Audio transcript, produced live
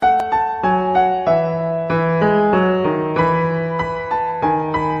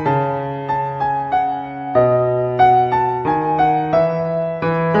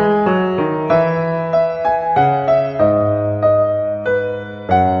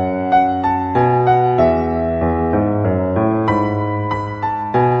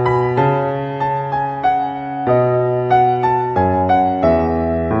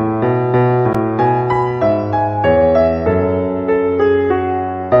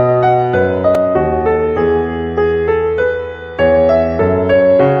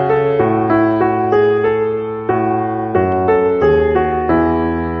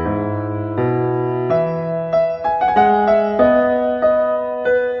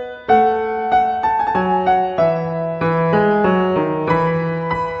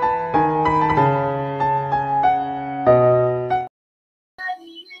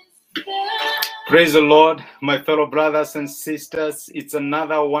Praise the Lord, my fellow brothers and sisters. It's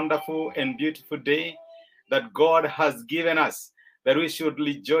another wonderful and beautiful day that God has given us, that we should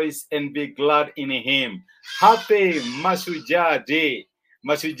rejoice and be glad in Him. Happy Mashujaa Day.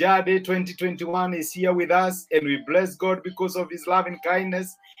 Mashujaa Day 2021 is here with us, and we bless God because of His loving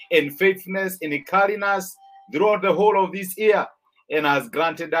kindness and faithfulness in carrying us throughout the whole of this year, and has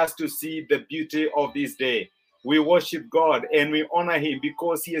granted us to see the beauty of this day. We worship God and we honor Him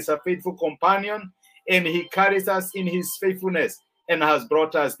because He is a faithful companion and He carries us in His faithfulness and has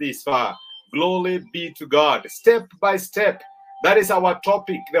brought us this far. Glory be to God. Step by step, that is our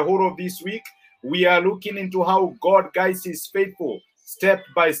topic the whole of this week. We are looking into how God guides His faithful step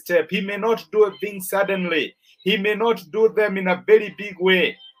by step. He may not do things suddenly. He may not do them in a very big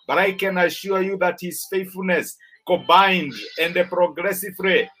way, but I can assure you that His faithfulness combined and the progressive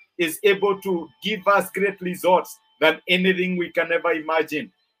way is able to give us great results than anything we can ever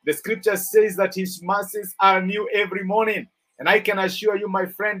imagine. The scripture says that His mercies are new every morning. And I can assure you, my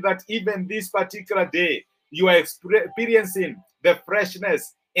friend, that even this particular day, you are experiencing the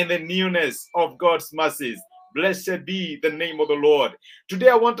freshness and the newness of God's mercies. Blessed be the name of the Lord. Today,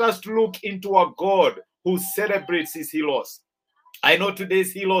 I want us to look into a God who celebrates His heroes. I know today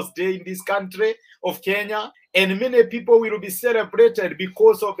is Heroes Day in this country of Kenya, and many people will be celebrated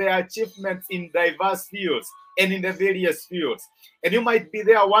because of their achievements in diverse fields and in the various fields. And you might be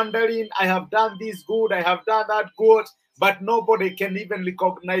there wondering, I have done this good, I have done that good, but nobody can even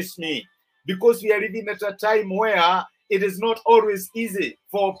recognize me, because we are living at a time where it is not always easy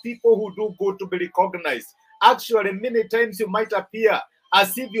for people who do good to be recognized. Actually, many times you might appear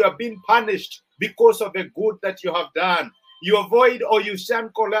as if you have been punished because of the good that you have done. You avoid or you shun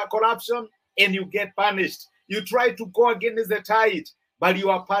corruption and you get punished. You try to go against the tide, but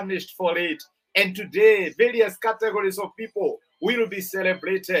you are punished for it. And today, various categories of people will be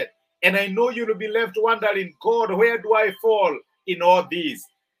celebrated. And I know you will be left wondering, God, where do I fall in all this?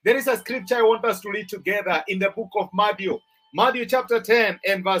 There is a scripture I want us to read together in the book of Matthew. Matthew chapter 10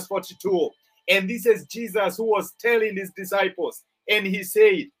 and verse 42. And this is Jesus who was telling His disciples. And He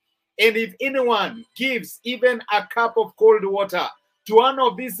said, and if anyone gives even a cup of cold water to one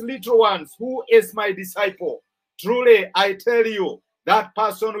of these little ones who is my disciple, truly I tell you, that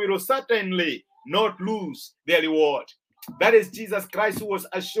person will certainly not lose their reward. That is Jesus Christ who was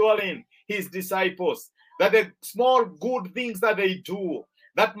assuring His disciples that the small good things that they do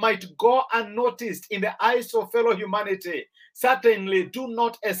that might go unnoticed in the eyes of fellow humanity certainly do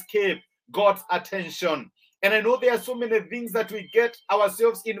not escape God's attention. And I know there are so many things that we get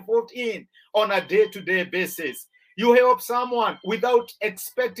ourselves involved in on a day-to-day basis. You help someone without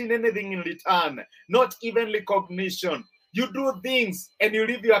expecting anything in return, not even recognition. You do things and you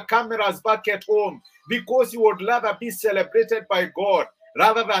leave your cameras back at home because you would rather be celebrated by God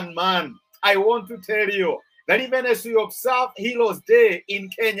rather than man. I want to tell you that even as we observe Heroes Day in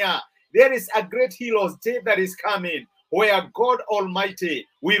Kenya, there is a great Heroes Day that is coming where God Almighty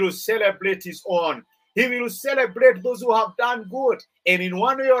will celebrate His own. He will celebrate those who have done good, and in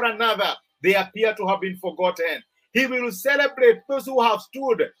one way or another, they appear to have been forgotten. He will celebrate those who have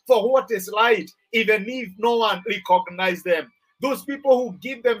stood for what is right, even if no one recognizes them. Those people who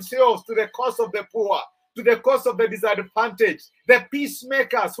give themselves to the cause of the poor, to the cause of the disadvantaged, the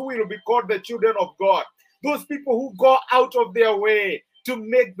peacemakers who will be called the children of God. Those people who go out of their way to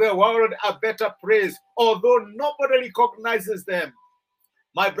make the world a better place, although nobody recognizes them.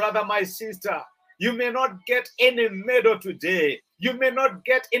 My brother, my sister, you may not get any medal today. You may not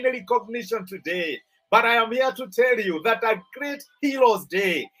get any recognition today. But I am here to tell you that a great Heroes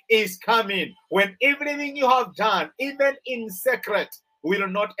Day is coming when everything you have done, even in secret, will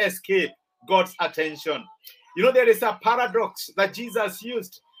not escape God's attention. You know, there is a paradox that Jesus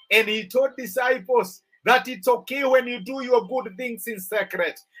used, and He told disciples that it's okay when you do your good things in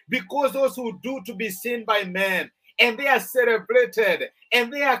secret, because those who do to be seen by men, and they are celebrated,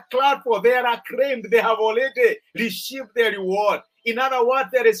 and they are clapped for, they are acclaimed, they have already received their reward. In other words,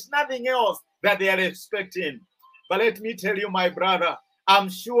 there is nothing else that they are expecting. But let me tell you, my brother, I'm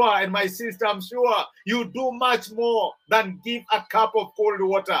sure, and my sister, I'm sure you do much more than give a cup of cold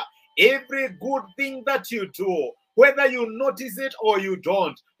water. Every good thing that you do, whether you notice it or you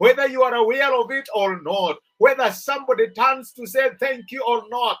don't, whether you are aware of it or not, whether somebody turns to say thank you or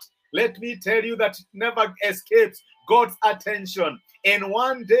not, let me tell you that it never escapes God's attention. And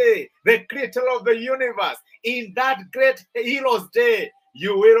one day, the creator of the universe, in that great Heroes Day,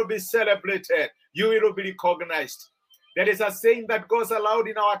 you will be celebrated. You will be recognized. There is a saying that goes aloud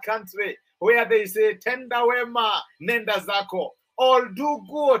in our country where they say, Tenda wema, nenda zako. All do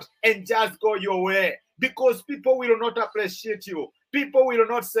good and just go your way. Because people will not appreciate you. People will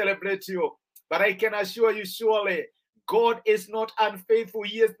not celebrate you. But I can assure you, surely, God is not unfaithful.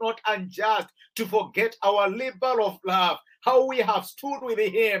 He is not unjust to forget our labor of love, how we have stood with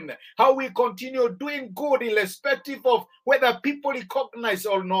him, how we continue doing good irrespective of whether people recognize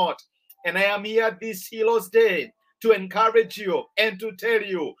or not. And I am here this Heroes Day to encourage you and to tell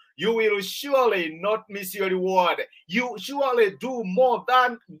you, you will surely not miss your reward. You surely do more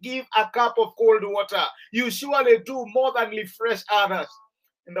than give a cup of cold water. You surely do more than refresh others.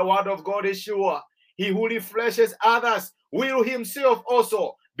 And the word of God is sure. He who refreshes others will himself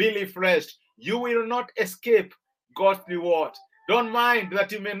also be refreshed. You will not escape God's reward. Don't mind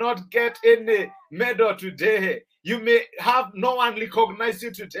that you may not get any medal today. You may have no one recognize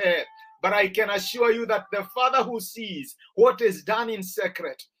you today. But I can assure you that the Father who sees what is done in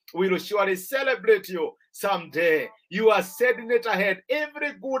secret will surely celebrate you someday. You are setting it ahead.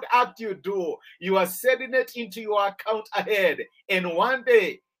 Every good act you do, you are setting it into your account ahead. And one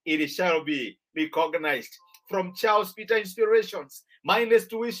day, it shall be recognized. From Charles Peter Inspirations, mine is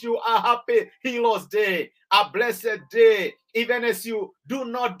to wish you a happy Heroes Day, a blessed day, even as you do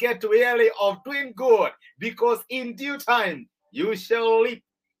not get weary of doing good, because in due time you shall leap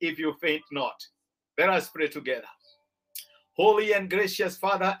if you faint not. Let us pray together. Holy and gracious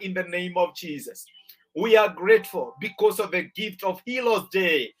Father, in the name of Jesus, we are grateful because of the gift of Heroes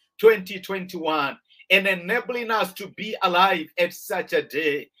Day 2021 and enabling us to be alive at such a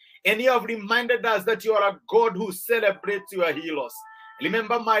day. And you have reminded us that you are a God who celebrates your heroes.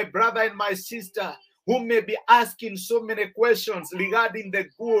 Remember my brother and my sister who may be asking so many questions regarding the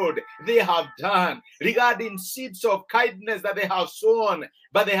good they have done, regarding seeds of kindness that they have sown,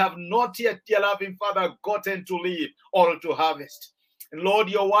 but they have not yet, dear loving Father, gotten to live or to harvest. And Lord,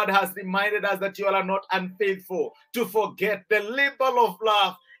 your word has reminded us that you are not unfaithful to forget the labor of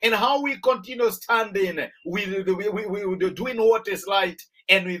love and how we continue standing with doing what is right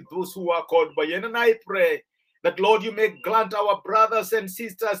and with those who are called by you. And I pray that, Lord, you may grant our brothers and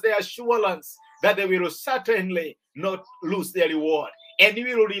sisters the assurance that they will certainly not lose their reward. And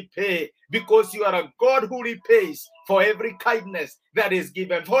you will repay, because you are a God who repays for every kindness that is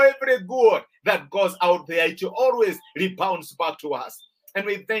given, for every good that goes out there. It always rebounds back to us. And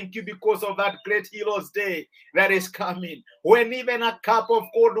we thank you because of that great Heroes Day that is coming, when even a cup of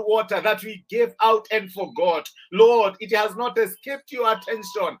cold water that we gave out and forgot, Lord, it has not escaped your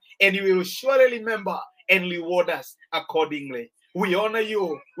attention, and you will surely remember and reward us accordingly. We honor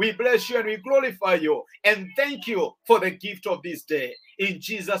you, we bless you, and we glorify you, and thank you for the gift of this day. In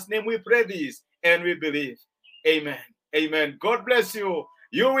Jesus' name we pray this, and we believe. Amen. Amen. God bless you.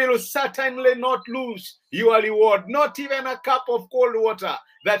 You will certainly not lose your reward. Not even a cup of cold water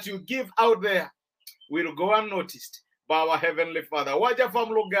that you give out there will go unnoticed by our Heavenly Father. Waja from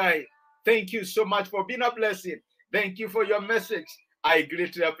Lugai, thank you so much for being a blessing. Thank you for your message. I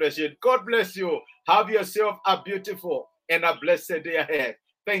greatly appreciate it. God bless you. Have yourself a beautiful and a blessed day ahead.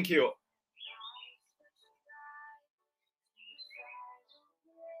 Thank you.